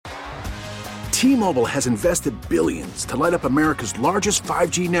T-Mobile has invested billions to light up America's largest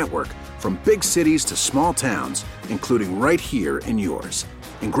 5G network, from big cities to small towns, including right here in yours.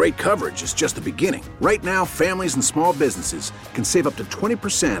 And great coverage is just the beginning. Right now, families and small businesses can save up to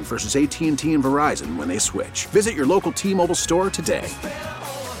 20% versus AT&T and Verizon when they switch. Visit your local T-Mobile store today.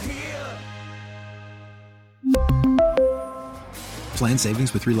 Plan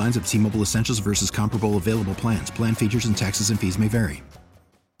savings with 3 lines of T-Mobile Essentials versus comparable available plans. Plan features and taxes and fees may vary.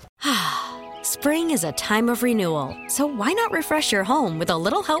 Spring is a time of renewal, so why not refresh your home with a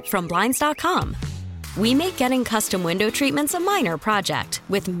little help from Blinds.com? We make getting custom window treatments a minor project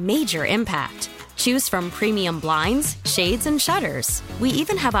with major impact. Choose from premium blinds, shades, and shutters. We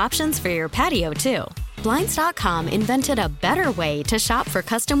even have options for your patio, too. Blinds.com invented a better way to shop for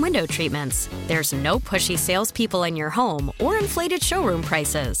custom window treatments. There's no pushy salespeople in your home or inflated showroom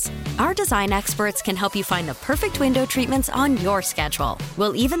prices. Our design experts can help you find the perfect window treatments on your schedule.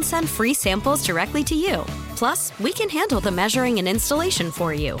 We'll even send free samples directly to you. Plus, we can handle the measuring and installation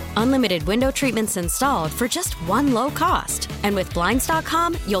for you. Unlimited window treatments installed for just one low cost. And with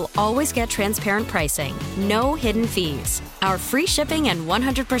Blinds.com, you'll always get transparent pricing. No hidden fees. Our free shipping and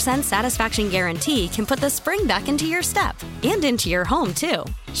 100% satisfaction guarantee can put the spring back into your step and into your home, too.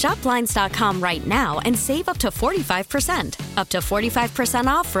 Shop Blinds.com right now and save up to 45%. Up to 45%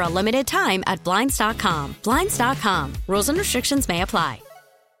 off for a limited time at Blinds.com. Blinds.com. Rules and restrictions may apply.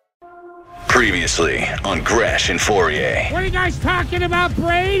 Previously on Gresh and Fourier. What are you guys talking about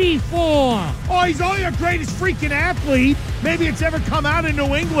Brady for? Oh, he's only our greatest freaking athlete. Maybe it's ever come out in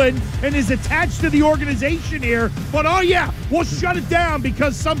New England and is attached to the organization here. But oh yeah, we'll shut it down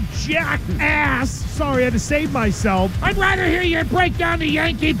because some jackass. Sorry, I had to save myself. I'd rather hear you break down the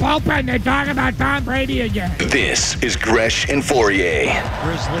Yankee bullpen than talk about Tom Brady again. This is Gresh and Fourier.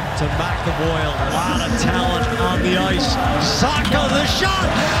 Grizzly to McAvoy, a lot of talent on the ice. Saka the shot,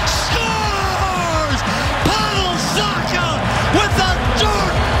 scores! Pavel Saka with a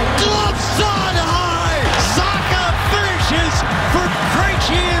dirt glove on high. Saka finishes for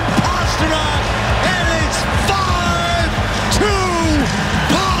Krejci and Pastrnak, and it's 5-2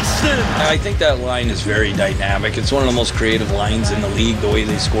 Boston. I think that line is very dynamic. It's one of the most creative lines in the league, the way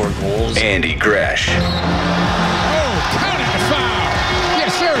they score goals. Andy Gresh. Oh, counting the foul.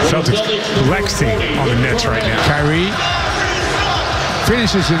 Yes, sir. Celtics flexing on the Nets right now. Kyrie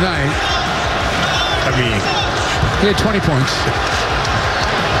finishes tonight. I mean, he had 20 points,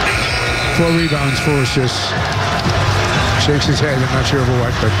 4 rebounds, 4 assists. Shakes his head. I'm not sure for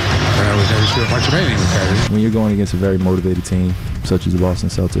what, but I was never sure much of anything with Kyrie. When you're going against a very motivated team, such as the Boston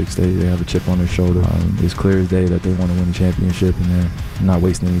Celtics, they have a chip on their shoulder. It's clear as day that they want to win the championship, and they're not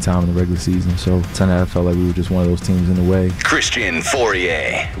wasting any time in the regular season. So tonight I felt like we were just one of those teams in the way. Christian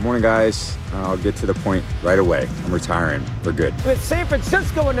Fourier. Good morning, guys. I'll get to the point right away. I'm retiring for good. With San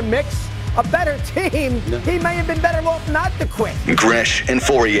Francisco in the mix, a better team, he may have been better off not to quit. Gresh and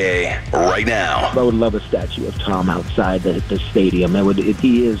Fourier right now. I would love a statue of Tom outside the stadium.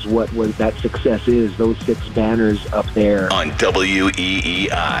 He is what that success is, those 6 banners up there. On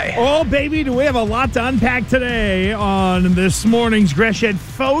WEEI. Oh, baby, do we have a lot to unpack today on this morning's Gresh and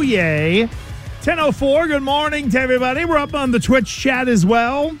Fourier. 10:04, good morning to everybody. We're up on the Twitch chat as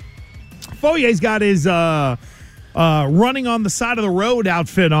well. Fourier's got his running on the side of the road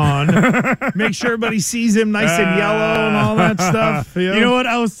outfit on. Make sure everybody sees him nice and yellow and all that stuff. You know what?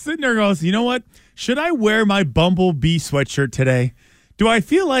 I was sitting there going, you know what? Should I wear my Bumblebee sweatshirt today? Do I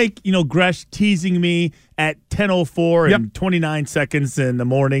feel like, Gresh teasing me at 10:04 and 29 seconds in the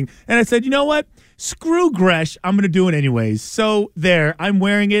morning? And I said, you know what? Screw Gresh. I'm going to do it anyways. So there, I'm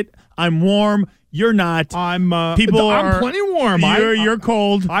wearing it. I'm warm. You're not. I'm plenty warm. You're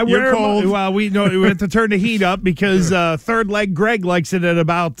cold. You're cold. Well, we have to turn the heat up because third leg Greg likes it at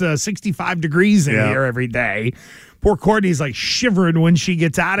about 65 degrees in here every day. Poor Courtney's like shivering when she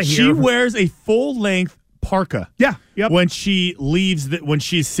gets out of here. She wears a full length parka. Yeah. Yep. When she leaves, when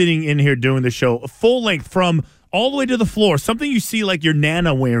she's sitting in here doing the show, a full length from all the way to the floor. Something you see like your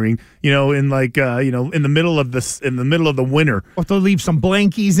Nana wearing, in the middle of the winter. We'll have to leave some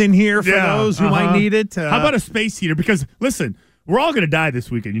blankies in here for those who might need it. How about a space heater? Because listen, we're all going to die this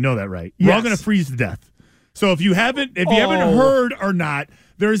weekend. You know that, right? We're all going to freeze to death. So if you haven't heard or not,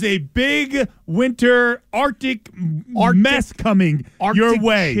 there's a big winter Arctic mess coming your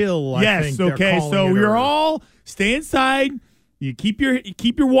way. Chill, I think okay. So you're all stay inside. You keep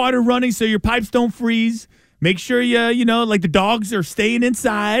your water running so your pipes don't freeze. Make sure like the dogs are staying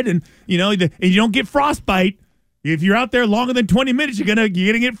inside, and you don't get frostbite. If you're out there longer than 20 minutes, you're gonna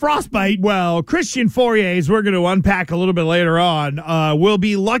get frostbite. Well, Christian Fourier, as we're going to unpack a little bit later on, will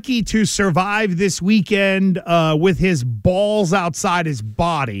be lucky to survive this weekend with his balls outside his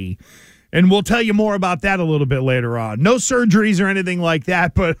body, And we'll tell you more about that a little bit later on. No surgeries or anything like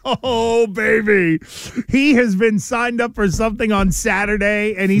that, but oh, baby. He has been signed up for something on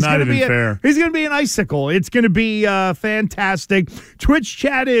Saturday, and he's going to be an icicle. It's going to be fantastic. Twitch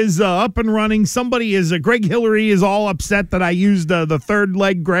chat is up and running. Somebody is, Greg Hillary is all upset that I used the third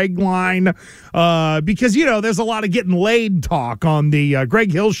leg Greg line because, there's a lot of getting laid talk on the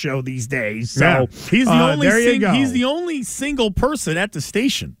Greg Hill show these days. So yeah. He's the only single person at the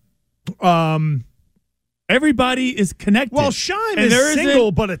station. Everybody is connected. Well, Shime is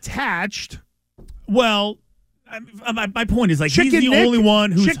single but attached. Well, my point is he's the only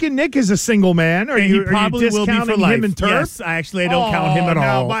one who's Chicken Nick is a single man. He probably will be for life. Him and Terp? Yes, I don't count him at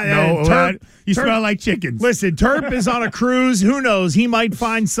all. No, you smell like chickens. Listen, Terp is on a cruise. Who knows? He might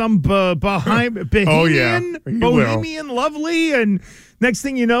find some bohemian lovely, and next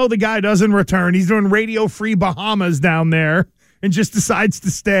thing you know, the guy doesn't return. He's doing radio-free Bahamas down there and just decides to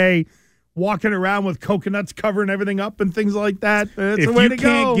stay walking around with coconuts covering everything up and things like that. That's the way to go. If you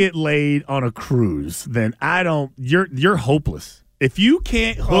can't get laid on a cruise, then you're hopeless. If you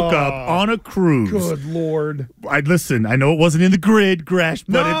can't hook up on a cruise. Good Lord. I know it wasn't in the grid, Gresh,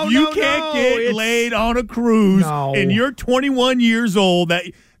 but if you can't get laid on a cruise and you're 21 years old,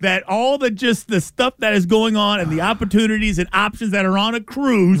 that all the stuff that is going on and the opportunities and options that are on a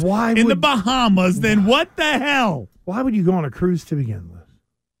cruise the Bahamas, then what the hell? Why would you go on a cruise to begin with?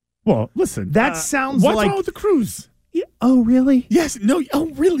 Well, listen. That sounds like... What's wrong with the cruise? Yeah, oh, really? Yes. No. Oh,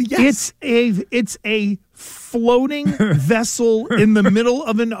 really? Yes. It's a floating vessel in the middle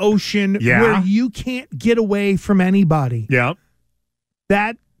of an ocean where you can't get away from anybody. Yeah.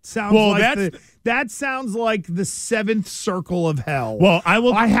 That sounds that sounds like the seventh circle of hell. Well,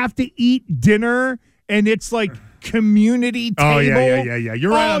 I have to eat dinner, and it's like community table. Oh, yeah. You're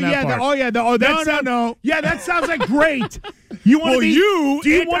right on that part. No. Yeah, that sounds like great. You want to be? Do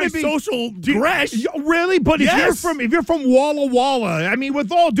you want to be social Gresh? Really? But if you're from Walla Walla, I mean,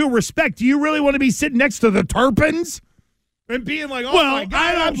 with all due respect, do you really want to be sitting next to the Turpins and being like, my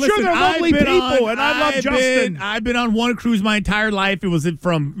God, I'm sure they're lovely people, and I love Justin. I've been on one cruise my entire life. It was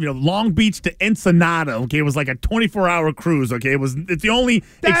from Long Beach to Ensenada. Okay, it was like a 24-hour cruise. Okay, it's the only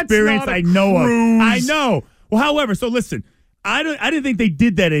experience I know of. I know. Well, however, so listen. I didn't think they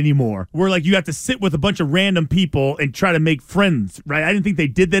did that anymore. Where you have to sit with a bunch of random people and try to make friends, right? I didn't think they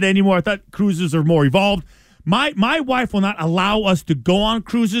did that anymore. I thought cruises are more evolved. My wife will not allow us to go on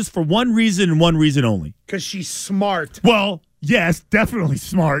cruises for one reason and one reason only. Because she's smart. Well, yes, definitely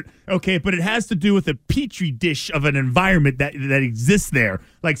smart. Okay, but it has to do with a petri dish of an environment that exists there.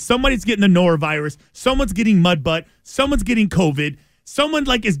 Like somebody's getting the norovirus, someone's getting mud butt, someone's getting COVID, someone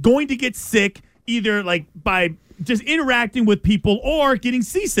is going to get sick either by just interacting with people or getting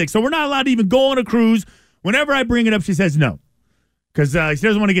seasick. So we're not allowed to even go on a cruise. Whenever I bring it up, she says no because she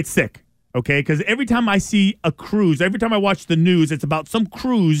doesn't want to get sick. Okay, because every time I see a cruise, every time I watch the news, it's about some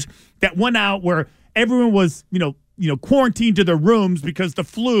cruise that went out where everyone was, quarantined to their rooms because the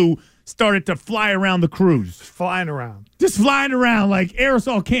flu started to fly around the cruise. Flying around. Just flying around like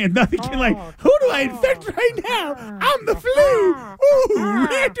aerosol cans. Nothing can who do I infect right now? I'm the flu. Ooh,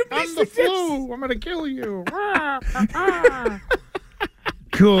 I'm the flu. I'm going to kill you.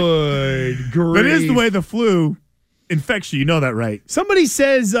 Good grief. That is the way the flu infects you. You know that, right? Somebody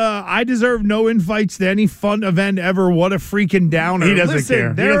says, I deserve no invites to any fun event ever. What a freaking downer. He doesn't care.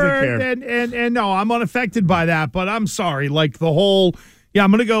 He doesn't care. And no, I'm unaffected by that, but I'm sorry. The whole... Yeah,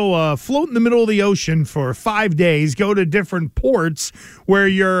 I'm going to go float in the middle of the ocean for 5 days, go to different ports where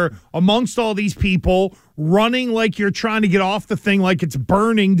you're amongst all these people, running like you're trying to get off the thing like it's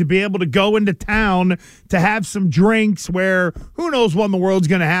burning to be able to go into town to have some drinks where who knows when the world's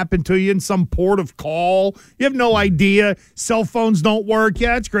going to happen to you in some port of call. You have no idea. Cell phones don't work.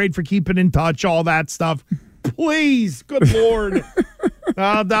 Yeah, it's great for keeping in touch, all that stuff. Please, good Lord.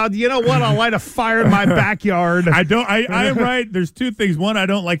 You know what? I'll light a fire in my backyard. I am right. There's two things. One, I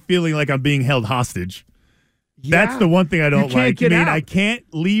don't like feeling like I'm being held hostage. Yeah. That's the one thing I don't like. I can't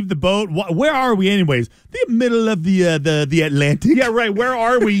leave the boat. Where are we anyways? The middle of the Atlantic. Yeah, right. Where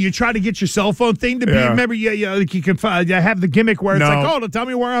are we? You try to get your cell phone thing to be. Remember, you can have the gimmick where it's to tell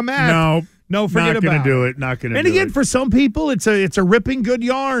me where I'm at. No, forget about it. Not going to do it. Not going to do it. And again, for some people, it's a ripping good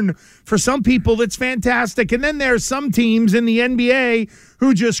yarn. For some people, it's fantastic. And then there's some teams in the NBA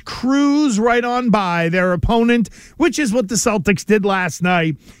who just cruise right on by their opponent, which is what the Celtics did last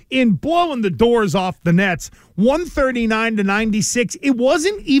night in blowing the doors off the Nets, 139-96. It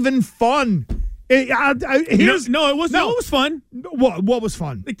wasn't even fun. It was. No, it was fun. What was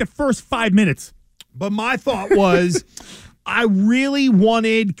fun? The first 5 minutes. But my thought was... I really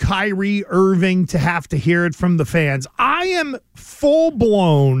wanted Kyrie Irving to have to hear it from the fans. I am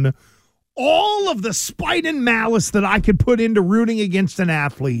full-blown all of the spite and malice that I could put into rooting against an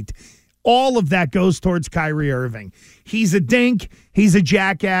athlete, all of that goes towards Kyrie Irving. He's a dink. He's a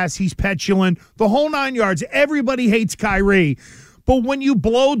jackass. He's petulant. The whole 9 yards. Everybody hates Kyrie. But when you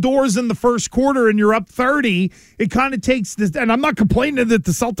blow doors in the first quarter and you're up 30, it kind of takes this. And I'm not complaining that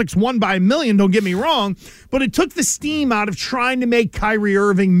the Celtics won by 1 million, don't get me wrong, but it took the steam out of trying to make Kyrie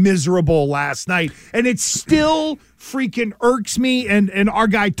Irving miserable last night. And it still freaking irks me. And our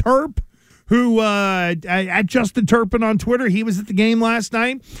guy Terp, who at Justin Turpin on Twitter, he was at the game last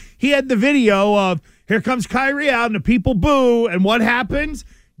night. He had the video of here comes Kyrie out and the people boo. And what happens?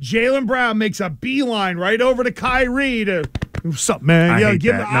 Jaylen Brown makes a beeline right over to Kyrie to, what's up, man? I hate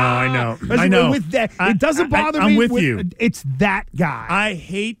that. I know. With that, it doesn't bother me. I'm with you. It's that guy. I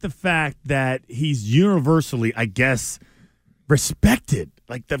hate the fact that he's universally, I guess, respected.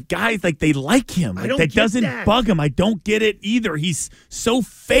 Like the guys, like they like him. Like that doesn't bug him. I don't get it either. He's so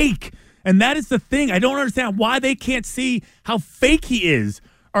fake. And that is the thing. I don't understand why they can't see how fake he is,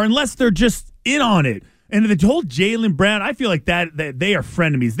 or unless they're just in on it. And the whole Jaylen Brown, I feel like that they are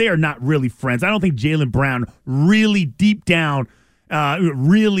frenemies. They are not really friends. I don't think Jaylen Brown really deep down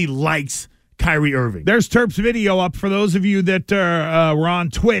really likes Kyrie Irving. There's Terp's video up for those of you that were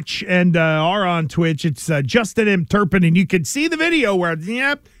on Twitch and are on Twitch. It's Justin M. Turpin, and you can see the video where,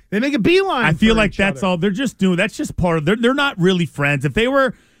 they make a beeline. I feel like that's all they're just doing. That's just part of. They're not really friends. If they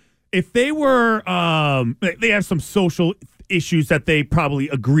were, they have some social issues that they probably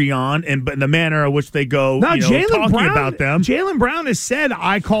agree on, but in the manner in which they go, talking about them. Jaylen Brown has said,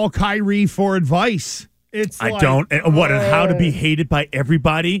 "I call Kyrie for advice." It's I don't. And how to be hated by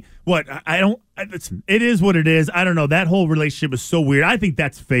everybody? What I don't. Listen, it is what it is. I don't know. That whole relationship is so weird. I think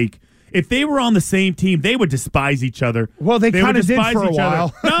that's fake. If they were on the same team, they would despise each other. Well, they kind of did for a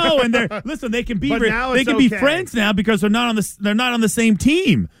while. No, and they can be friends now because they're not on the same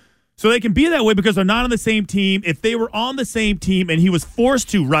team. So they can be that way because they're not on the same team. If they were on the same team and he was forced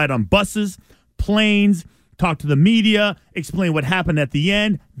to ride on buses, planes, talk to the media, explain what happened at the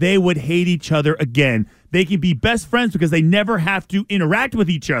end, they would hate each other again. They can be best friends because they never have to interact with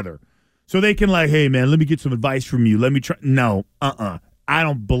each other. So they can hey, man, let me get some advice from you. Let me try. No, I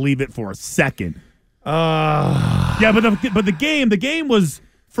don't believe it for a second. Yeah, but the game was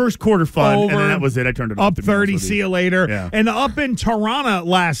first quarter fun, and then that was it. I turned it off. Up 30, see you later. Yeah. And up in Toronto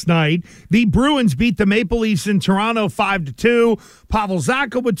last night, the Bruins beat the Maple Leafs in Toronto 5-2. Pavel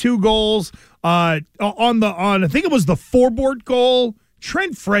Zacha with 2 goals. On I think it was the foreboard goal.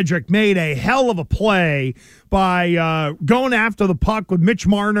 Trent Frederick made a hell of a play by going after the puck with Mitch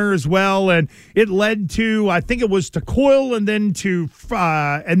Marner as well, and it led to, I think it was to Coyle and then to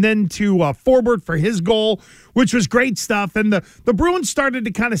forward for his goal, which was great stuff. And the Bruins started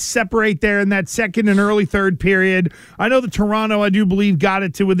to kind of separate there in that second and early third period. I know that Toronto, I do believe, got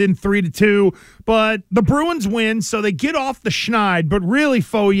it to within 3-2, but the Bruins win, so they get off the schneid. But really,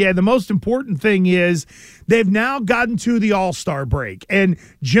 Foye, the most important thing is they've now gotten to the All-Star break. And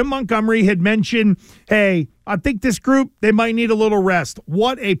Jim Montgomery had mentioned, hey, I think this group, they might need a little rest.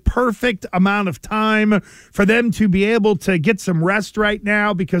 What a perfect amount of time for them to be able to get some rest right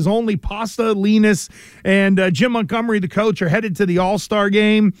now, because only Pasta, Linus, and Jim Montgomery, the coach, are headed to the All-Star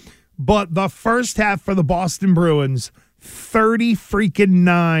game. But the first half for the Boston Bruins,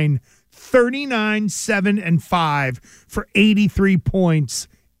 39, 7-5 for 83 points.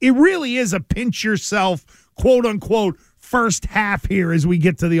 It really is a pinch yourself, quote unquote, first half here as we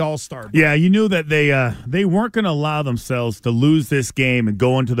get to the All-Star break. Yeah, you knew that they weren't going to allow themselves to lose this game and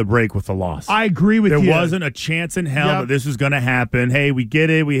go into the break with a loss. I agree with you. There wasn't a chance in hell that this was going to happen. Hey, we get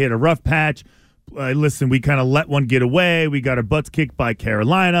it. We hit a rough patch. Listen, we kind of let one get away. We got our butts kicked by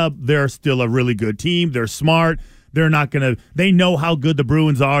Carolina. They're still a really good team. They're smart. They're not going to – they know how good the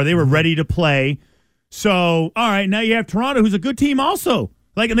Bruins are. They were ready to play. So, all right, now you have Toronto, who's a good team also.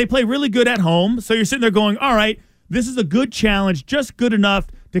 And they play really good at home. So you're sitting there going, all right, this is a good challenge, just good enough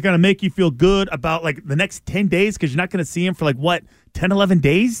to kind of make you feel good about, the next 10 days, because you're not going to see him for, 10, 11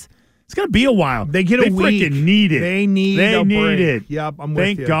 days? It's going to be a while. They get a week. They freaking need it. They need it. Yep, I'm with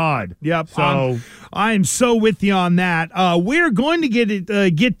you. Thank God. Yep. So I am so with you on that. We're going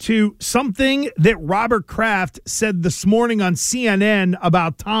to get to something that Robert Kraft said this morning on CNN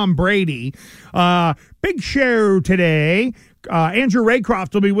about Tom Brady. Big show today. Andrew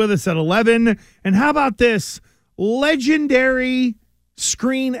Raycroft will be with us at 11. And how about this? Legendary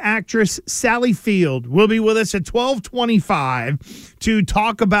screen actress Sally Field will be with us at 12:25 to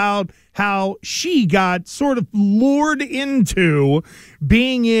talk about how she got sort of lured into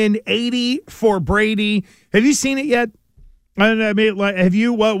being in 80 for Brady. Have you seen it yet? And I mean, what have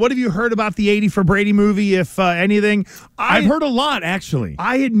you heard about the 80 for Brady movie, if anything? I've heard a lot, actually.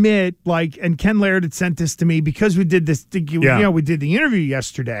 I admit, and Ken Laird had sent this to me because we did this, we did the interview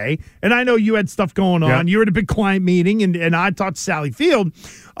yesterday, and I know you had stuff going on. Yeah. You were at a big client meeting, and I talked to Sally Field.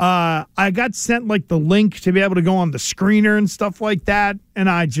 I got sent, the link to be able to go on the screener and stuff like that, and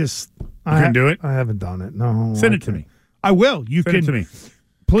I couldn't do it? I haven't done it, no. Send it to me. I will. You Send can. it to me.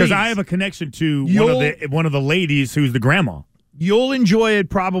 Please. Because I have a connection to one of the ladies who's the grandma. You'll enjoy it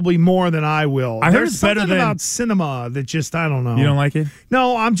probably more than I will. I heard it's better than about cinema that just, I don't know. You don't like it?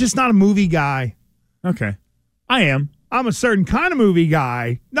 No, I'm just not a movie guy. Okay. I am. I'm a certain kind of movie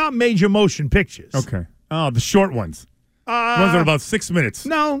guy, not major motion pictures. Okay. Oh, the short ones. Ones that are about 6 minutes.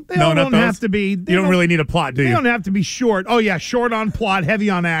 No, they don't have to be. You don't really need a plot, do you? They don't have to be short. Oh, yeah, short on plot, heavy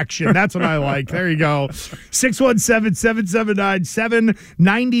on action. That's what I like. There you go.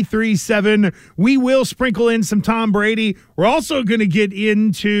 617-779-7937. We will sprinkle in some Tom Brady. We're also going to get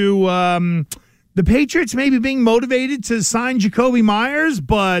into the Patriots maybe being motivated to sign Jacoby Myers,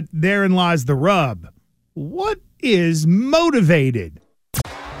 but therein lies the rub. What is motivated?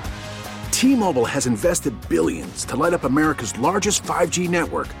 T-Mobile has invested billions to light up America's largest 5G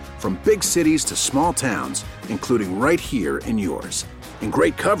network, from big cities to small towns, including right here in yours. And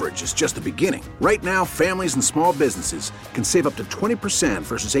great coverage is just the beginning. Right now, families and small businesses can save up to 20%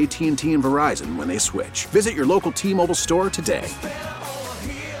 versus AT&T and Verizon when they switch. Visit your local T-Mobile store today.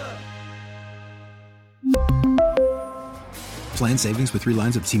 Plan savings with 3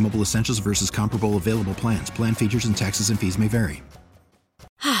 lines of T-Mobile Essentials versus comparable available plans. Plan features and taxes and fees may vary.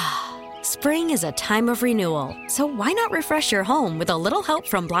 Spring is a time of renewal, so why not refresh your home with a little help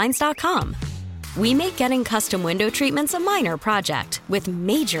from Blinds.com? We make getting custom window treatments a minor project with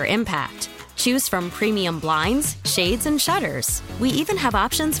major impact. Choose from premium blinds, shades, and shutters. We even have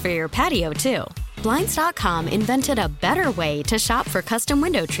options for your patio, too. Blinds.com invented a better way to shop for custom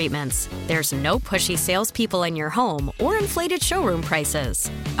window treatments. There's no pushy salespeople in your home or inflated showroom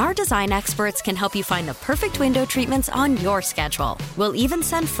prices. Our design experts can help you find the perfect window treatments on your schedule. We'll even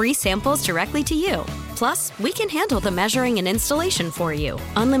send free samples directly to you. Plus, we can handle the measuring and installation for you.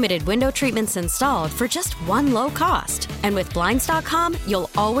 Unlimited window treatments installed for just one low cost. And with Blinds.com,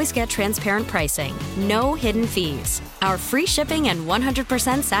 you'll always get transparent pricing. No hidden fees. Our free shipping and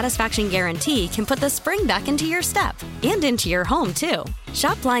 100% satisfaction guarantee can put the spring back into your step and into your home, too.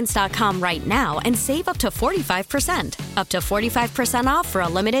 Shop Blinds.com right now and save up to 45%. Up to 45% off for a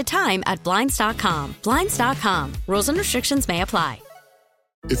limited time at Blinds.com. Blinds.com. Rules and restrictions may apply.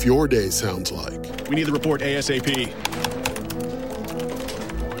 If your day sounds like, we need the report ASAP,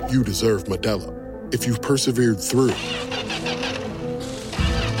 you deserve Modelo. If you've persevered through,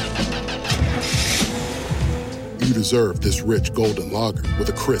 you deserve this rich golden lager with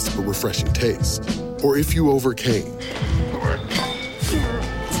a crisp but refreshing taste. Or if you overcame, 2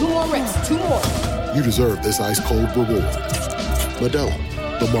 more reps, 2 more. You deserve this ice-cold reward. Modelo,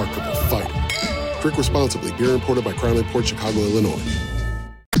 the Remarkable Fighter. Drink responsibly. Beer imported by Crown Imports, Chicago, Illinois.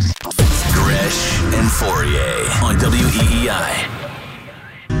 Gresh and Fourier on WEEI.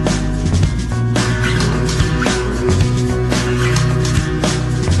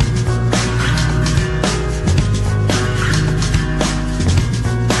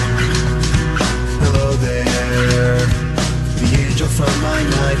 Hello there, the angel from my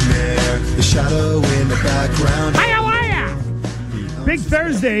nightmare, the shadow in the background. Big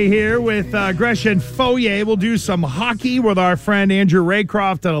Thursday here with Gresh and Fourier. We'll do some hockey with our friend Andrew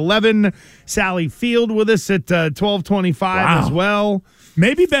Raycroft at 11. Sally Field with us at 12:25 as well.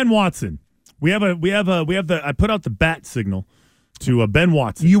 Maybe Ben Watson. We have the. I put out the bat signal to Ben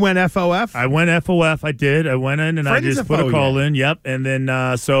Watson. You went FOF? I went FOF. I did. I went in and I just put a call in. Yep. And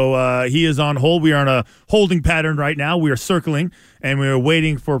then so he is on hold. We are on a holding pattern right now. We are circling and we are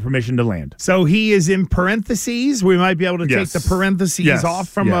waiting for permission to land. So he is in parentheses. We might be able to take the parentheses off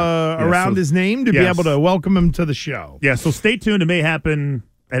from around his name to be able to welcome him to the show. Yeah. So stay tuned. It may happen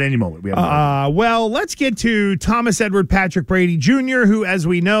at any moment. Well, let's get to Thomas Edward Patrick Brady Jr., who, as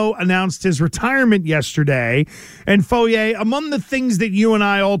we know, announced his retirement yesterday. And Fourier, among the things that you and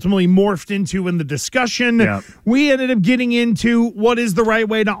I ultimately morphed into in the discussion, we ended up getting into what is the right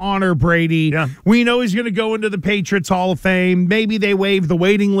way to honor Brady. Yeah. We know he's going to go into the Patriots Hall of Fame. Maybe they waive the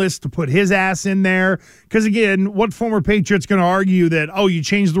waiting list to put his ass in there. Because, again, what former Patriot's going to argue that, you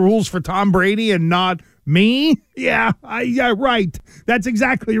changed the rules for Tom Brady and not me? Yeah, right. That's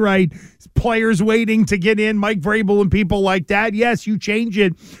exactly right. Players waiting to get in, Mike Vrabel and people like that. Yes, you change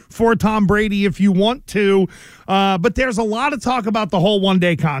it for Tom Brady if you want to. But there's a lot of talk about the whole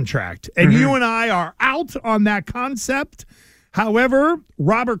one-day contract. And you and I are out on that concept. However,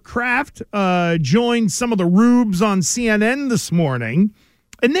 Robert Kraft joined some of the rubes on CNN this morning,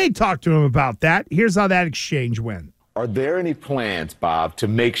 and they talked to him about that. Here's how that exchange went. Are there any plans, Bob, to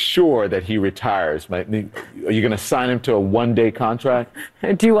make sure that he retires? Are you going to sign him to a one-day contract?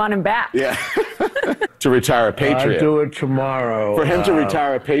 Do you want him back? Yeah. To retire a Patriot. I'll do it tomorrow. For him to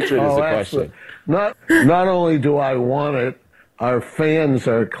retire a Patriot is the question. Not only do I want it, our fans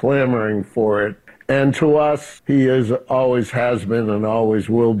are clamoring for it. And to us, he always has been and always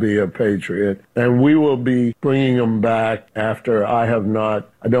will be a Patriot. And we will be bringing him back after I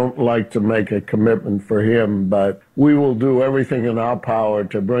don't like to make a commitment for him, but we will do everything in our power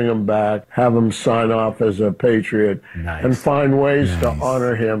to bring him back, have him sign off as a Patriot, and find ways to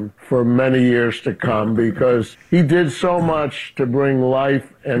honor him for many years to come, because he did so much to bring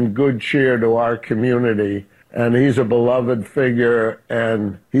life and good cheer to our community. And he's a beloved figure,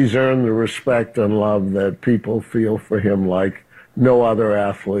 and he's earned the respect and love that people feel for him like no other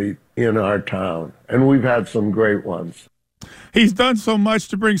athlete in our town. And we've had some great ones. He's done so much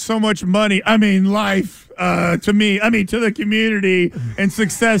to bring so much money, life to me, to the community, and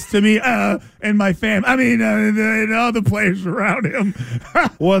success to me and my fam. And all the players around him.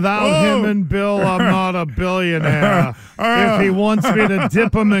 Without him and Bill, I'm not a billionaire. If he wants me to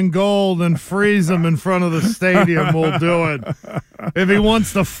dip him in gold and freeze him in front of the stadium, we'll do it. If he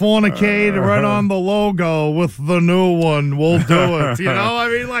wants to fornicate right on the logo with the new one, we'll do it.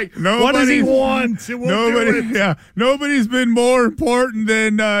 What does he want? We'll do it. Yeah, nobody's been more important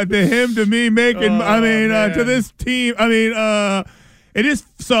than him to me making. To this team. It is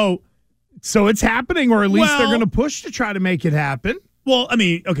so. So it's happening, or at least they're going to push to try to make it happen. Well,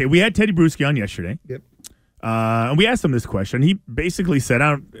 okay, we had Teddy Bruschi on yesterday. Yep. And we asked him this question. He basically said,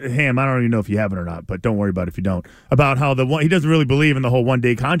 Ham, I don't even know if you have it or not, but don't worry about it if you don't, about how he doesn't really believe in the whole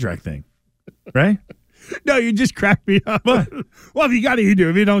one-day contract thing, right? No, you just cracked me up. Well, if you got it, you do.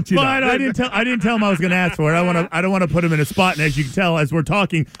 If you don't, you don't. I didn't tell him I was going to ask for it. I don't want to put him in a spot. And as you can tell, as we're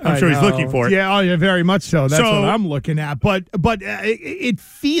talking, I'm sure he's looking for it. Yeah, very much so. That's what I'm looking at. But it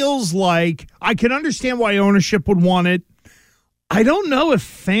feels like I can understand why ownership would want it. I don't know if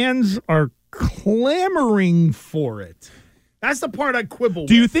fans are clamoring for it. That's the part I quibble with.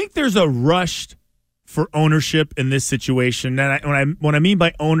 Do you think there's a rush for ownership in this situation? And when I mean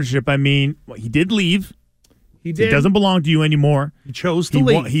by ownership, I mean he did leave. He did. He doesn't belong to you anymore. He chose to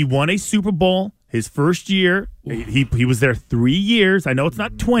leave. He won a Super Bowl his first year. He was there 3 years. I know it's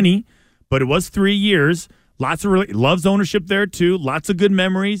not 20, but it was 3 years. Loves ownership there too. Lots of good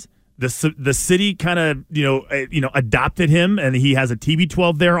memories. The city kind of adopted him, and he has a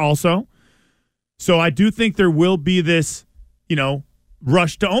TB12 there also. So I do think there will be this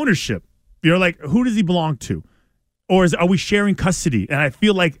rush to ownership. Who does he belong to? Or are we sharing custody? And I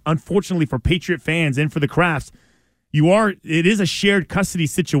feel like, unfortunately, for Patriot fans and for the Crafts, it is a shared custody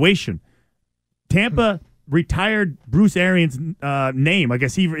situation. Tampa retired Bruce Arians' name. I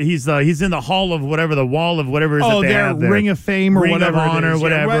guess he's in the hall of whatever, the wall of whatever it is that they have there. Ring of Fame or Ring whatever. Ring of Honor,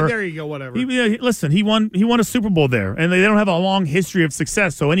 whatever. Yeah, there you go, whatever. Listen, he won a Super Bowl there, and they don't have a long history of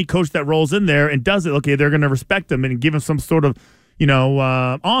success. So any coach that rolls in there and does it, okay, they're going to respect him and give him some sort of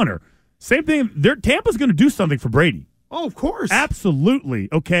honor. Same thing. Tampa's going to do something for Brady. Oh, of course. Absolutely.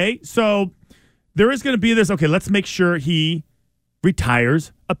 Okay. So there is going to be this, okay, let's make sure he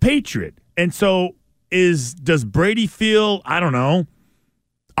retires a Patriot. And so does Brady feel, I don't know,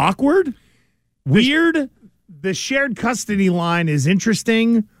 awkward? Weird? The shared custody line is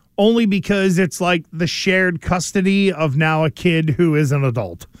interesting only because it's like the shared custody of now a kid who is an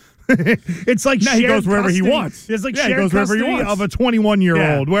adult. It's like now he goes wherever he wants. It's like shared custody of a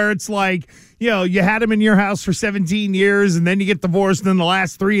 21-year-old where it's like, you had him in your house for 17 years and then you get divorced and then the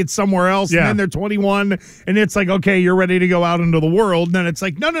last 3 it's somewhere else and then they're 21 and it's like, okay, you're ready to go out into the world. And then it's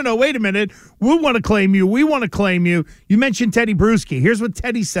like, no, wait a minute. We want to claim you. We want to claim you. You mentioned Teddy Bruschi. Here's what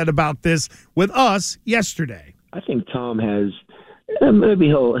Teddy said about this with us yesterday. I think Tom has maybe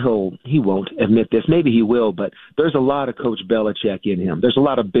he won't admit this. Maybe he will, but there's a lot of Coach Belichick in him. There's a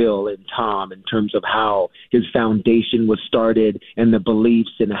lot of Bill and Tom in terms of how his foundation was started and the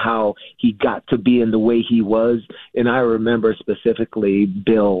beliefs and how he got to be in the way he was. And I remember specifically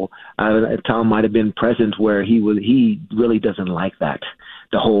Bill, Tom might have been present where he really doesn't like that.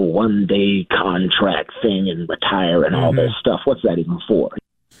 The whole one-day contract thing and retire and all that stuff. What's that even for?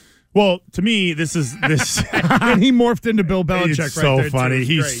 Well, to me, this. And he morphed into Bill Belichick. It's so funny.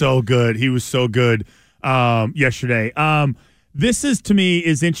 He's so good. He was so good yesterday. This to me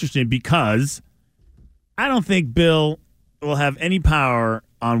is interesting because I don't think Bill will have any power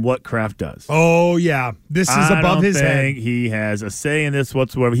on what Kraft does. Oh yeah, this is above his head. He has a say in this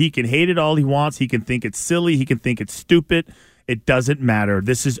whatsoever. He can hate it all he wants. He can think it's silly. He can think it's stupid. It doesn't matter.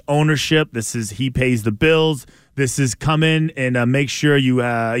 This is ownership. This is he pays the bills. This is come in and make sure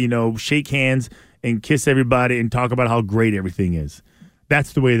you shake hands and kiss everybody and talk about how great everything is.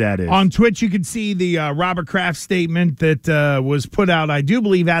 That's the way that is. On Twitch, you can see the Robert Kraft statement that was put out, I do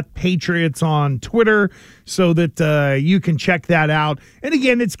believe, at Patriots on Twitter, so that you can check that out. And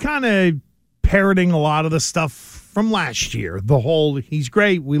again, it's kind of parroting a lot of the stuff from last year. The whole, he's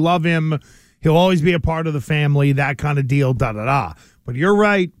great, we love him, he'll always be a part of the family, that kind of deal, da-da-da. But you're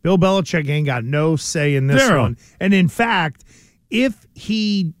right, Bill Belichick ain't got no say in this one. And in fact, if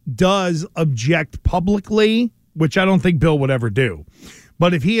he does object publicly, which I don't think Bill would ever do,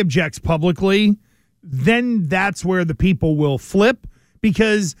 but if he objects publicly, then that's where the people will flip,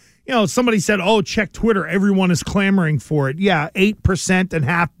 because, somebody said, oh, check Twitter, everyone is clamoring for it. Yeah, 8% and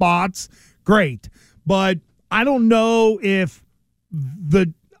half bots, great. But I don't know if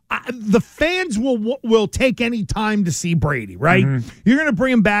the fans will take any time to see Brady, right? Mm-hmm. You're going to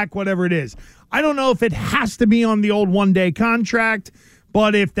bring him back, whatever it is. I don't know if it has to be on the old one-day contract,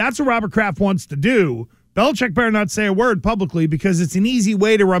 but if that's what Robert Kraft wants to do, Belichick better not say a word publicly, because it's an easy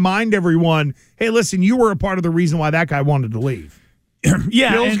way to remind everyone, hey, listen, you were a part of the reason why that guy wanted to leave.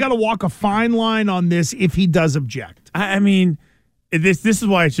 Yeah, Bill's got to walk a fine line on this if he does object. I mean, this is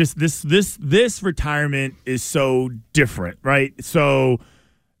why it's just this retirement is so different, right? So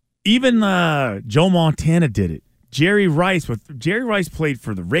even Joe Montana did it. Jerry Rice played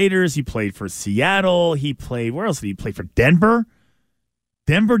for the Raiders. He played for Seattle. He played, where else did he play? For Denver?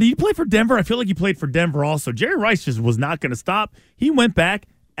 Did he play for Denver? I feel like he played for Denver also. Jerry Rice just was not going to stop. He went back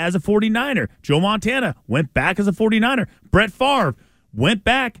as a 49er. Joe Montana went back as a 49er. Brett Favre went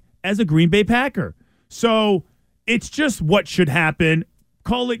back as a Green Bay Packer. So it's just what should happen.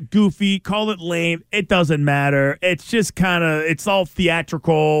 Call it goofy, call it lame. It doesn't matter. It's just it's all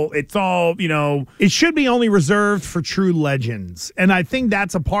theatrical. It's all, It should be only reserved for true legends. And I think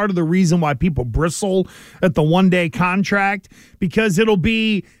that's a part of the reason why people bristle at the one-day contract, because it'll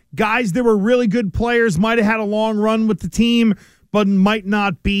be guys that were really good players, might have had a long run with the team, but might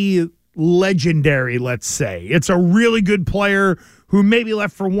not be legendary, let's say. It's a really good player who maybe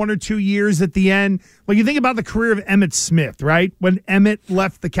left for 1 or 2 years at the end. Like, you think about the career of Emmitt Smith, right? When Emmitt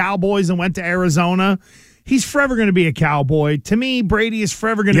left the Cowboys and went to Arizona, he's forever going to be a Cowboy. To me, Brady is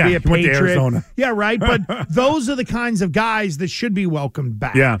forever going to be a Patriot. Went to Arizona. Yeah, right? But those are the kinds of guys that should be welcomed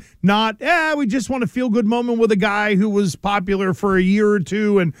back. Yeah. Not, we just want a feel-good moment with a guy who was popular for a year or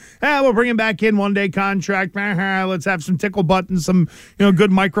two, and we'll bring him back in, one-day contract. Let's have some tickle buttons, some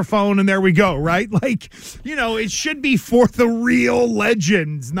good microphone, and there we go, right? Like, it should be for the real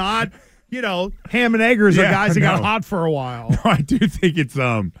legends, not, ham and eggers are guys that got hot for a while. No, I do think it's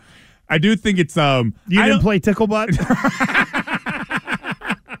You didn't play tickle butt?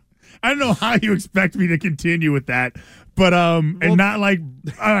 I don't know how you expect me to continue with that, but and not like,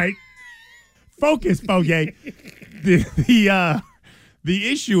 all right, focus, Foge.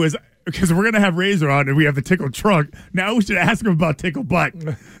 The issue is, because we're gonna have Razor on and we have the tickle trunk. Now we should ask him about tickle butt.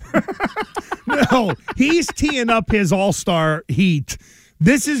 No, he's teeing up his all-star heat.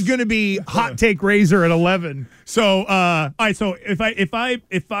 This is going to be hot take Razor at 11. So, all right. So if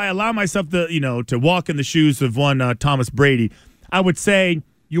I allow myself to walk in the shoes of one Thomas Brady, I would say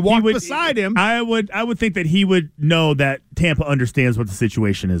you walk beside him. I would think that he would know that Tampa understands what the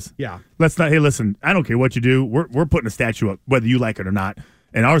situation is. Yeah. Let's not. Hey, listen. I don't care what you do. We're putting a statue up, whether you like it or not.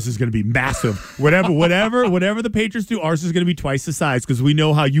 And ours is going to be massive. Whatever the Patriots do, ours is going to be twice the size, because we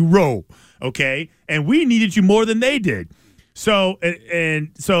know how you roll. Okay, and we needed you more than they did. So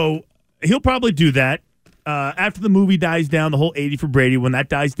so he'll probably do that after the movie dies down. The whole 80 for Brady, when that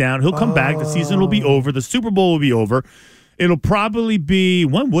dies down, he'll come back. The season will be over. The Super Bowl will be over. It'll probably be,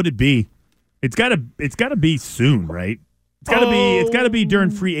 when would it be? It's got to be soon, right? It's got to be during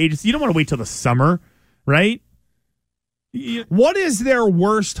free agency. You don't want to wait till the summer, right? What is their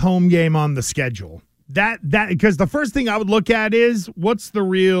worst home game on the schedule? That because the first thing I would look at is what's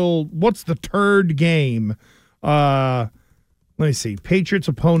the third game? Let me see. Patriots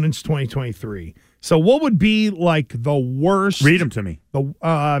opponents 2023. So what would be like the worst? Read them to me.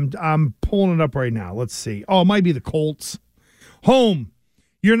 I'm pulling it up right now. Let's see. Oh, it might be the Colts. Home.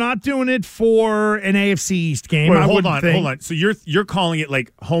 You're not doing it for an AFC East game. Wait, hold on. So you're calling it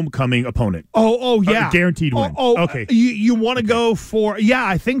like homecoming opponent. Oh yeah. Guaranteed win. Okay. You want to go for,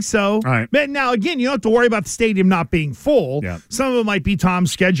 I think so. All right. But now, again, you don't have to worry about the stadium not being full. Yeah. Some of it might be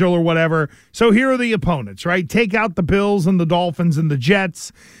Tom's schedule or whatever. So here are the opponents, right? Take out the Bills and the Dolphins and the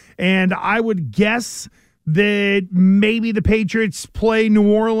Jets. And I would guess that maybe the Patriots play New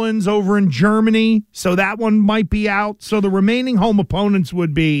Orleans over in Germany, so that one might be out. So the remaining home opponents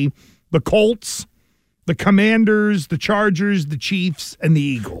would be the Colts, the Commanders, the Chargers, the Chiefs, and the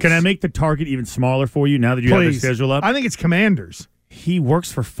Eagles. Can I make the target even smaller for you now that you have the schedule up? I think it's Commanders. He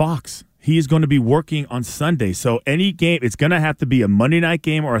works for Fox. He is going to be working on Sunday. So any game, it's going to have to be a Monday night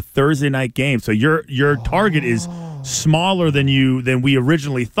game or a Thursday night game. So your target is smaller than we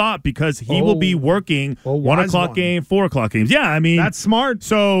originally thought because he will be working 1 o'clock game, 4 o'clock games. Yeah, I mean. That's smart.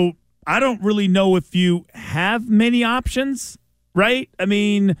 So I don't really know if you have many options, right? I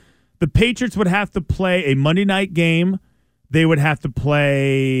mean, the Patriots would have to play a Monday night game. They would have to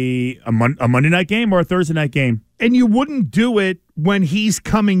play a Monday night game or a Thursday night game. And you wouldn't do it when he's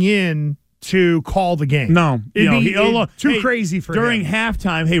coming in to call the game. No. It'd be too crazy for during him.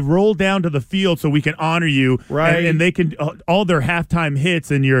 halftime, hey, roll down to the field so we can honor you. Right. And they can, all their halftime hits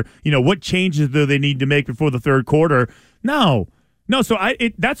and what changes do they need to make before the third quarter? No. So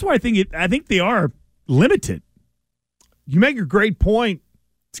that's why I think they are limited. You make a great point.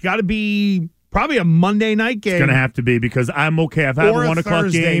 It's got to be probably a Monday night game. It's going to have to be because I'm okay. I've had a 1 o'clock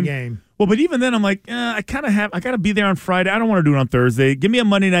Thursday game. Well, but even then, I'm like, I got to be there on Friday. I don't want to do it on Thursday. Give me a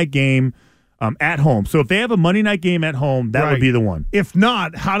Monday night game at home. So if they have a Monday night game at home, that would be the one. If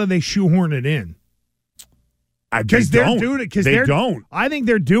not, how do they shoehorn it in? Because they're doing it. Because they don't. I think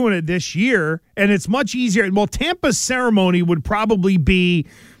they're doing it this year, and it's much easier. Well, Tampa's ceremony would probably be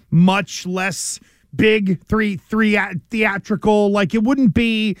much less big, theatrical. Like it wouldn't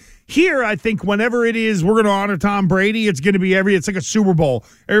be here. I think whenever it is, we're going to honor Tom Brady. It's going to be it's like a Super Bowl.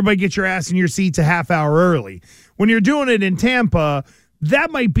 Everybody get your ass in your seats a half hour early. When you're doing it in Tampa,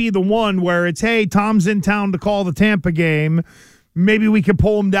 that might be the one where it's, hey, Tom's in town to call the Tampa game. Maybe we could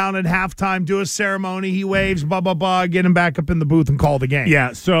pull him down at halftime, do a ceremony. He waves, blah, blah, blah, get him back up in the booth and call the game.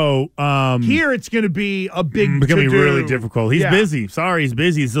 Yeah, so here it's going to be a big it's going to be really difficult. He's busy. Sorry, he's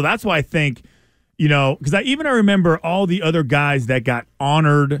busy. So that's why I think, because I remember all the other guys that got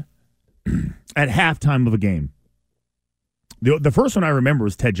honored at halftime of a game. The first one I remember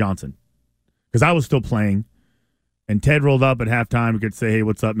was Ted Johnson because I was still playing. And Ted rolled up at halftime. We could say, "Hey,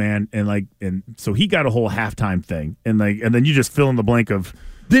 what's up, man?" And so he got a whole halftime thing, and then you just fill in the blank of.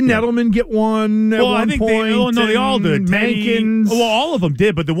 Didn't Edelman get one? At one point? They all did. Mankins. Well, all of them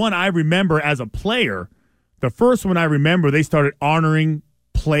did, but the one I remember as a player, the first one I remember, they started honoring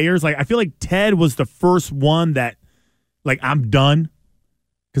players. Like I feel like Ted was the first one that, I'm done,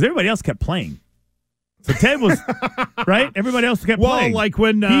 because everybody else kept playing. So Ted was right. Everybody else kept playing. Like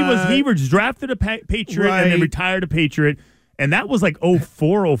when he was drafted a Patriot and then retired a Patriot, and that was like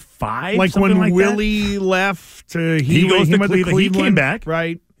 04, 05. Like when Willie left, he goes to Cleveland. He came back.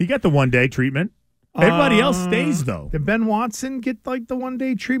 Right. He got the 1 day treatment. Everybody else stays though. Did Ben Watson get the 1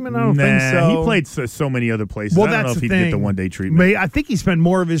 day treatment? I don't think so. He played so many other places. Well, I don't know if he'd get the 1 day treatment. I think he spent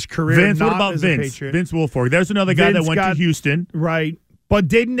more of his career. Vince, what about Vince? Vince Wilfork. There's another guy that went to Houston. Right. But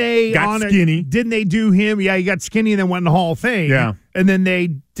didn't they skinny? Didn't they do him? Yeah, he got skinny and then went in the Hall of Fame. Yeah. And then they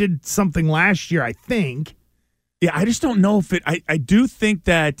did something last year, I think. Yeah, I just don't know if it. I do think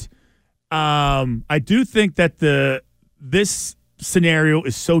that. This scenario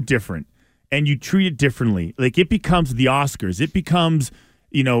is so different, and you treat it differently. Like it becomes the Oscars. It becomes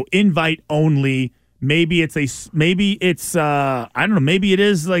invite only. Maybe it's I don't know. Maybe it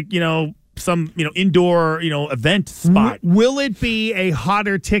is some indoor event spot. Will it be a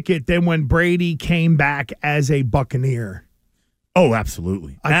hotter ticket than when Brady came back as a Buccaneer? Oh,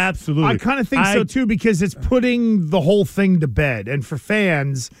 absolutely. Absolutely. I kind of think so too, because it's putting the whole thing to bed. And for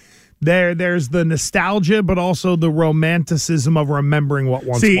fans, there's the nostalgia, but also the romanticism of remembering what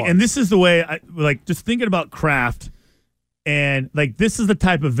once was. And this is the way just thinking about Kraft, and this is the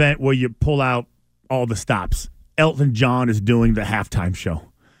type of event where you pull out all the stops. Elton John is doing the halftime show.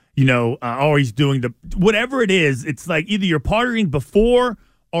 Or he's doing whatever it is. It's like either you're partying before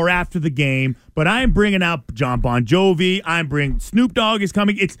or after the game, but I'm bringing out John Bon Jovi. I'm bringing Snoop Dogg is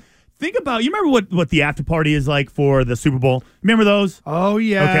coming. Think about, you remember what the after party is like for the Super Bowl? Remember those? Oh,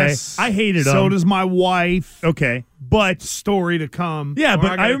 yes. Okay. I hated them. So does my wife. Okay. But story to come. Yeah,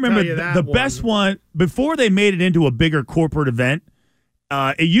 but I remember the best one, before they made it into a bigger corporate event,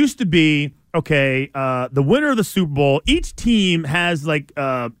 it used to be, the winner of the Super Bowl, each team has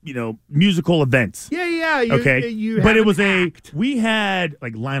musical events. Yeah. But it was we had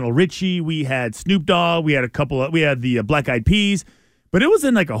Lionel Richie, we had Snoop Dogg, we had we had the Black Eyed Peas, but it was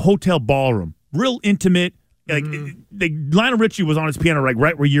in a hotel ballroom, real intimate. Lionel Richie was on his piano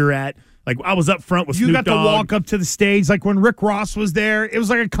right where you're at. I was up front with Snoop Dogg. You got to walk up to the stage. When Rick Ross was there, it was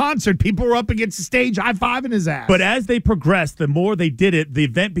like a concert. People were up against the stage high-fiving his ass. But as they progressed, the more they did it, the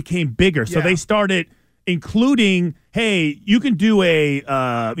event became bigger. So they started including, hey, you can do a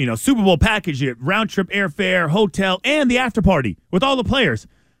Super Bowl package, round-trip airfare, hotel, and the after party with all the players.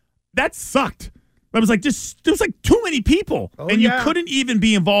 That sucked. It was like there was like too many people, and you couldn't even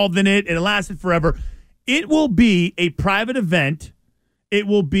be involved in it, and it lasted forever. It will be a private event. It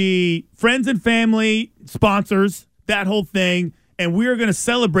will be friends and family, sponsors, that whole thing, and we are going to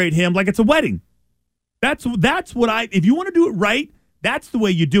celebrate him like it's a wedding. That's what if you want to do it right, that's the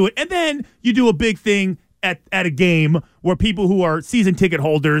way you do it. And then you do a big thing at a game where people who are season ticket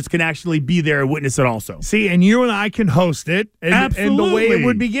holders can actually be there and witness it also. See, and you and I can host it. And, Absolutely. And the way it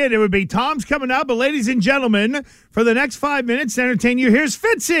would begin, it would be Tom's coming up, but ladies and gentlemen, for the next 5 minutes to entertain you, here's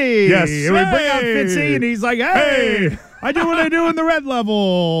Fitzy. Yes. And we bring out Fitzy, and he's like, hey. I do what I do in the red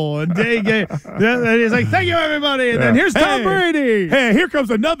level. And he's like, thank you, everybody. And then here's Tom Brady. Hey, here comes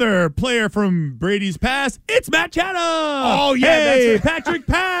another player from Brady's past. It's Matt Chatham. Oh, yeah. Hey, Patrick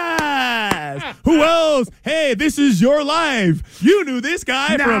Pass. Who else? Hey, this is your life. You knew this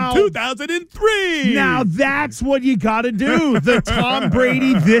guy from 2003. Now, that's what you got to do. The Tom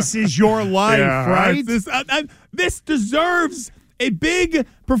Brady, this is your life, right? This deserves a big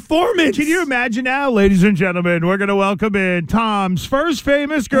performance. Can you imagine now, ladies and gentlemen, we're going to welcome in Tom's first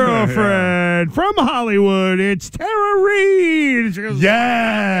famous girlfriend from Hollywood. It's Tara Reid.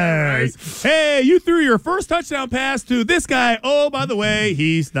 Yes. Hey, you threw your first touchdown pass to this guy. Oh, by the way,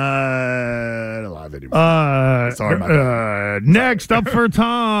 he's not alive anymore. Sorry about that. Next up for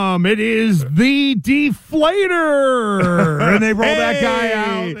Tom, it is the Deflator. And they roll that guy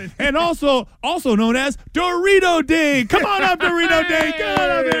out. And also known as Dorito Day. Come on up, Dorito Day. Get out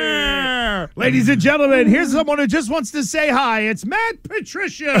of there. Ladies and gentlemen, here's someone who just wants to say hi. It's Matt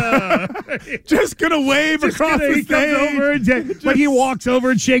Patricia. Just going to wave across the stage. Like he walks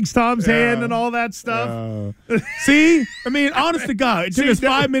over and shakes Tom's hand and all that stuff. See? I mean, honest to God, it took us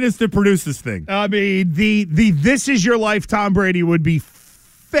 5 minutes to produce this thing. I mean, the This Is Your Life Tom Brady would be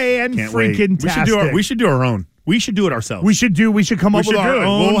fan-freaking-tastic. We should do our own. We should do it ourselves. We should come up with our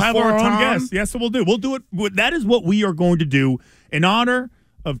own. We'll have our own Tom. guests. Yes, we'll do. We'll do it. That is what we are going to do in honor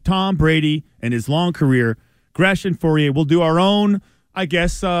of Tom Brady and his long career. Gresh and Fourier. We'll do our own. I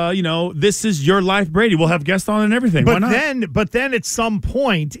guess This Is Your Life, Brady. We'll have guests on and everything. Why not? But then at some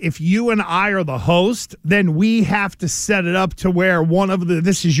point, if you and I are the host, then we have to set it up to where one of the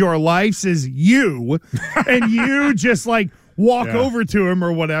This Is Your Life's is you, and you just like walk over to him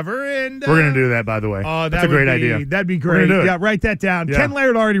or whatever. And we're going to do that, by the way. That's a great idea. That'd be great. Yeah, write that down. Yeah. Ken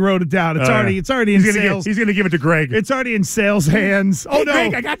Laird already wrote it down. It's already in sales. He's going to give it to Greg. It's already in sales hands. Hey, no,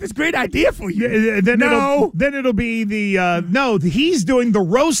 Greg, I got this great idea for you. Then it'll be the he's doing the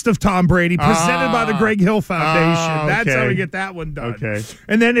roast of Tom Brady presented by the Greg Hill Foundation. That's how we get that one done. Okay.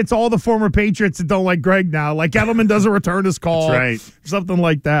 And then it's all the former Patriots that don't like Greg now. Like Edelman doesn't return his call. That's right. Something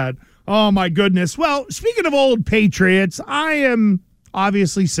like that. Oh, my goodness. Well, speaking of old Patriots, I am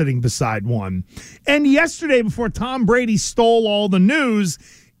obviously sitting beside one. And yesterday, before Tom Brady stole all the news,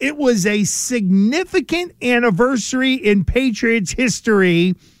 it was a significant anniversary in Patriots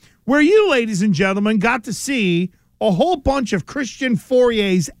history where you, ladies and gentlemen, got to see a whole bunch of Christian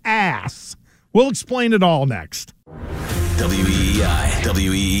Fourier's ass. We'll explain it all next.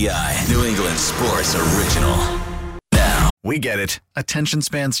 WEEI, New England Sports Original. We get it. Attention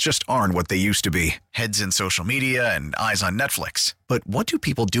spans just aren't what they used to be. Heads in social media and eyes on Netflix. But what do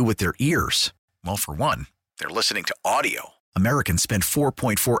people do with their ears? Well, for one, they're listening to audio. Americans spend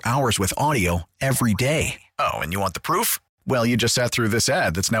 4.4 hours with audio every day. Oh, and you want the proof? Well, you just sat through this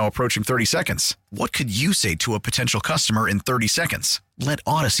ad that's now approaching 30 seconds. What could you say to a potential customer in 30 seconds? Let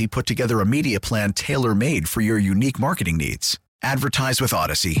Odyssey put together a media plan tailor-made for your unique marketing needs. Advertise with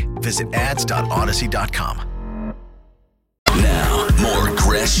Odyssey. Visit ads.odyssey.com. Now, more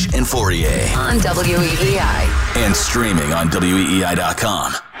Gresh and Fourier on WEEI and streaming on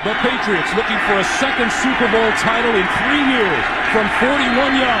WEEI.com. The Patriots looking for a second Super Bowl title in 3 years from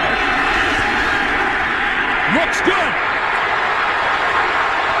 41 yards. Looks good.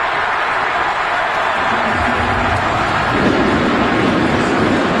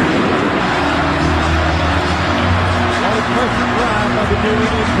 What a perfect drive by the New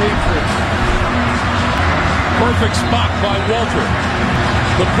England Patriots. Perfect spot by Walter.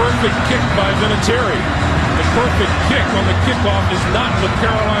 The perfect kick by Vinatieri. The perfect kick on the kickoff is not what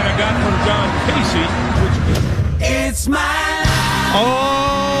Carolina got from John Casey. It's my life.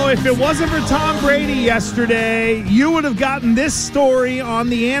 Oh, if it wasn't for Tom Brady yesterday, you would have gotten this story on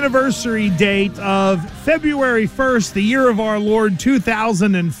the anniversary date of February 1st, the year of our Lord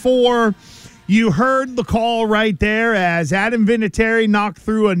 2004. You heard the call right there as Adam Vinatieri knocked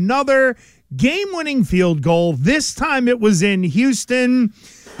through another game-winning field goal. This time it was in Houston.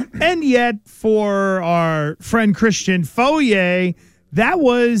 And yet, for our friend Christian Fourier, that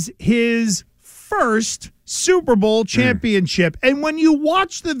was his first Super Bowl championship. And when you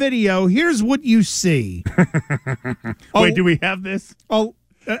watch the video, here's what you see. Wait, do we have this?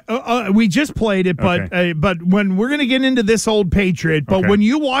 We just played it, but when we're going to get into this old Patriot, but when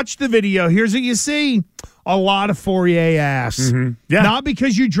you watch the video, here's what you see. A lot of Fourier ass. Mm-hmm. Yeah. Not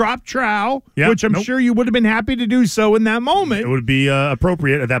because you dropped trowel, which I'm sure you would have been happy to do so in that moment. It would be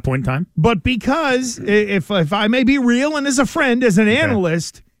appropriate at that point in time. But because, if I may be real and as a friend, as an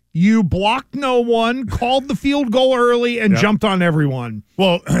analyst, you blocked no one, called the field goal early, and jumped on everyone.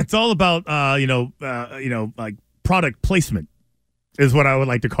 Well, it's all about, like product placement. Is what I would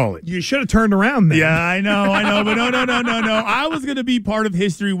like to call it. You should have turned around then. Yeah, I know. But no. I was going to be part of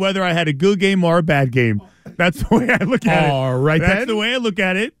history whether I had a good game or a bad game. That's the way I look at it. All right, That's the way I look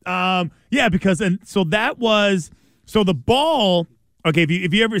at it. Because the ball, okay,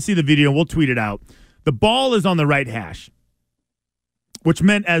 if you ever see the video, we'll tweet it out. The ball is on the right hash, which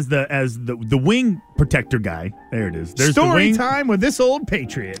meant as the wing protector guy, there it is. There's Story time with this old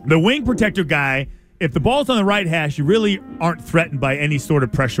Patriot. The wing protector guy, if the ball's on the right hash, you really aren't threatened by any sort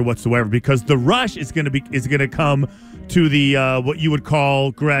of pressure whatsoever because the rush is going to come to the what you would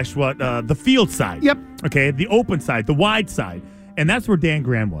call, Gresh, the field side. Yep. Okay, the open side, the wide side, and that's where Dan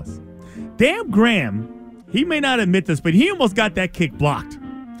Graham was. Dan Graham, he may not admit this, but he almost got that kick blocked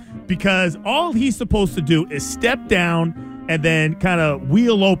because all he's supposed to do is step down and then kind of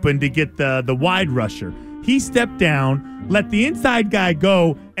wheel open to get the wide rusher. He stepped down, let the inside guy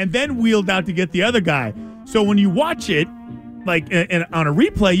go, and then wheeled out to get the other guy. So when you watch it, like on a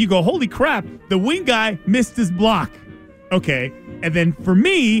replay, you go, holy crap, the wing guy missed his block. Okay. And then for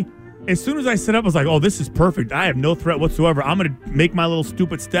me, as soon as I set up, I was like, oh, this is perfect. I have no threat whatsoever. I'm going to make my little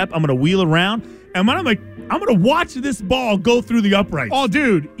stupid step. I'm going to wheel around. And I'm going to watch this ball go through the uprights. Oh,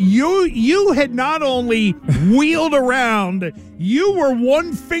 dude, you had not only wheeled around, you were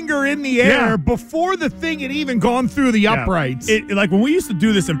one finger in the air before the thing had even gone through the uprights. Like when we used to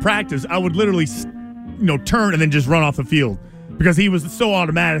do this in practice, I would literally, turn and then just run off the field because he was so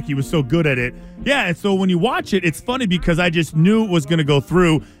automatic. He was so good at it. Yeah, and so when you watch it, it's funny because I just knew it was going to go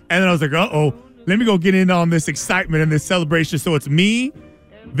through, and then I was like, uh-oh, let me go get in on this excitement and this celebration. So it's me,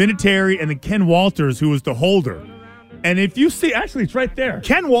 Vinatieri, and then Ken Walters, who was the holder. And if you see, actually, it's right there.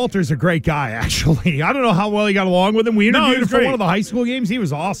 Ken Walters is a great guy, actually. I don't know how well he got along with him. We interviewed him for one of the high school games. He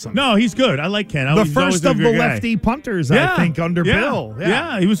was awesome. No, he's good. I like Ken. The first of the lefty punters, I think, under Bill.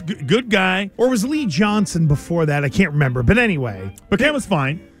 Yeah, he was a good guy. Or was Lee Johnson before that? I can't remember. But anyway. But Ken was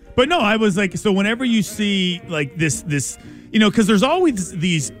fine. But no, I was like, so whenever you see like this, because there's always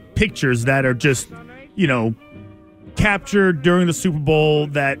these pictures that are just, captured during the Super Bowl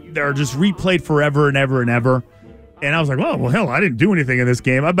that are just replayed forever and ever and ever. And I was like, well, hell, I didn't do anything in this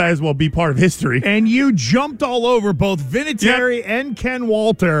game. I might as well be part of history. And you jumped all over both Vinatieri and Ken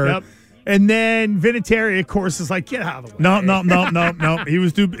Walter. Yep. And then Vinatieri, of course, is like, get out of the way. No. He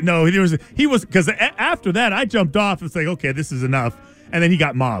was too. No, he was because after that, I jumped off and was like, okay, this is enough. And then he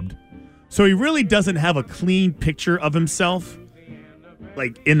got mobbed. So he really doesn't have a clean picture of himself,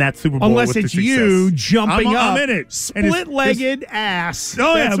 like in that Super Bowl. Unless it's you jumping up. I'm in it. Split-legged ass.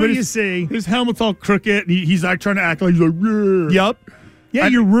 Oh, That's but what you see. His helmet's all crooked. And he's like trying to act like he's like, yeah. Yep. Yeah,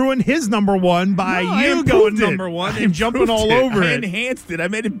 you ruined his number one by you going number one and jumping all over it. I enhanced it. I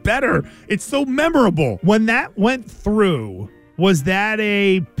made it better. It's so memorable. When that went through, was that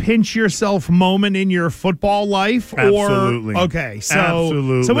a pinch yourself moment in your football life? Absolutely. Okay.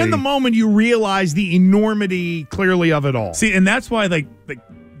 Absolutely. So in the moment you realize the enormity clearly of it all. See, and that's why like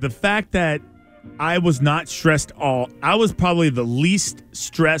the fact that I was not stressed I was probably the least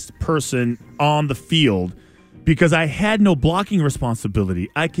stressed person on the field because I had no blocking responsibility.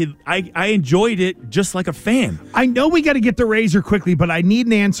 I enjoyed it just like a fan. I know we got to get the razor quickly, but I need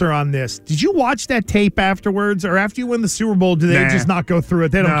an answer on this. Did you watch that tape afterwards, or after you win the Super Bowl, do they just not go through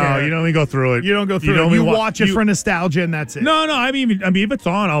it? They don't care. No, you don't even go through it. You don't go through it. You watch it for nostalgia, and that's it. No. I mean, if it's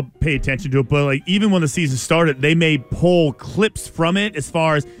on, I'll pay attention to it. But like, even when the season started, they may pull clips from it as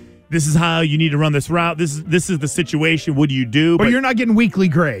far as, this is how you need to run this route. This is the situation. What do you do? But you're not getting weekly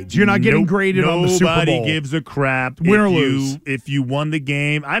grades. You're not getting graded on the Super Bowl. Nobody gives a crap. Win or lose. If you won the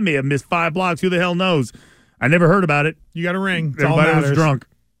game, I may have missed 5 blocks. Who the hell knows? I never heard about it. You got a ring. Everybody was drunk.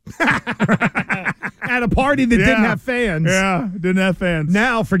 At a party that didn't have fans. Yeah, didn't have fans.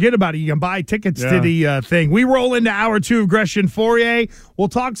 Now, forget about it. You can buy tickets to the thing. We roll into hour 2 of Gresh and Fourier. We'll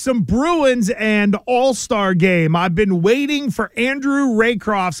talk some Bruins and All-Star game. I've been waiting for Andrew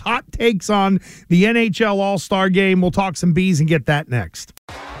Raycroft's hot takes on the NHL All-Star game. We'll talk some bees and get that next.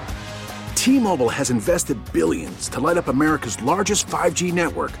 T-Mobile has invested billions to light up America's largest 5G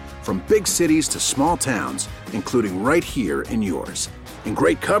network, from big cities to small towns, including right here in yours. And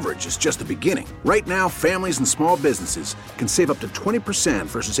great coverage is just the beginning. Right now, families and small businesses can save up to 20%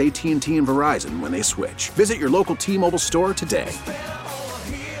 versus AT&T and Verizon when they switch. Visit your local T-Mobile store today.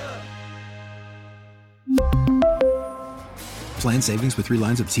 Plan savings with 3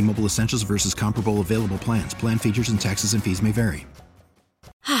 lines of T-Mobile Essentials versus comparable available plans. Plan features and taxes and fees may vary.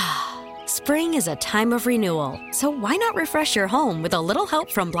 Spring is a time of renewal, so why not refresh your home with a little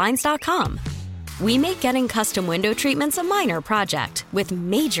help from Blinds.com? We make getting custom window treatments a minor project with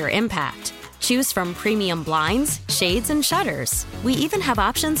major impact. Choose from premium blinds, shades, and shutters. We even have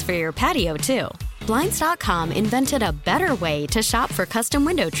options for your patio, too. Blinds.com invented a better way to shop for custom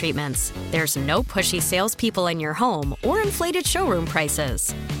window treatments. There's no pushy salespeople in your home or inflated showroom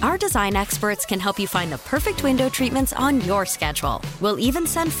prices. Our design experts can help you find the perfect window treatments on your schedule. We'll even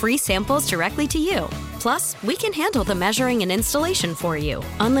send free samples directly to you. Plus, we can handle the measuring and installation for you.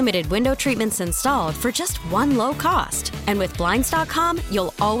 Unlimited window treatments installed for just one low cost. And with Blinds.com,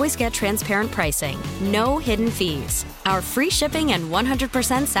 you'll always get transparent pricing. No hidden fees. Our free shipping and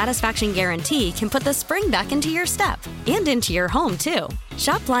 100% satisfaction guarantee can put the spring back into your step and into your home, too.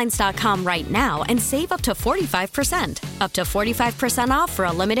 Shop Blinds.com right now and save up to 45%. Up to 45% off for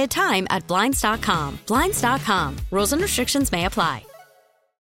a limited time at Blinds.com. Blinds.com. Rules and restrictions may apply.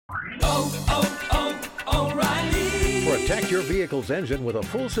 Protect your vehicle's engine with a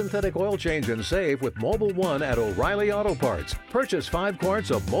full synthetic oil change and save with Mobil 1 at O'Reilly Auto Parts. Purchase 5 quarts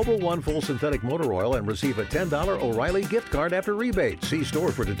of Mobil 1 full synthetic motor oil and receive a $10 O'Reilly gift card after rebate. See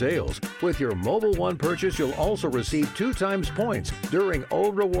store for details. With your Mobil 1 purchase, you'll also receive 2 times points during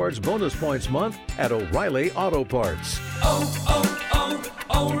O Rewards Bonus Points Month at O'Reilly Auto Parts.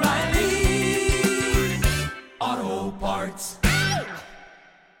 O'Reilly.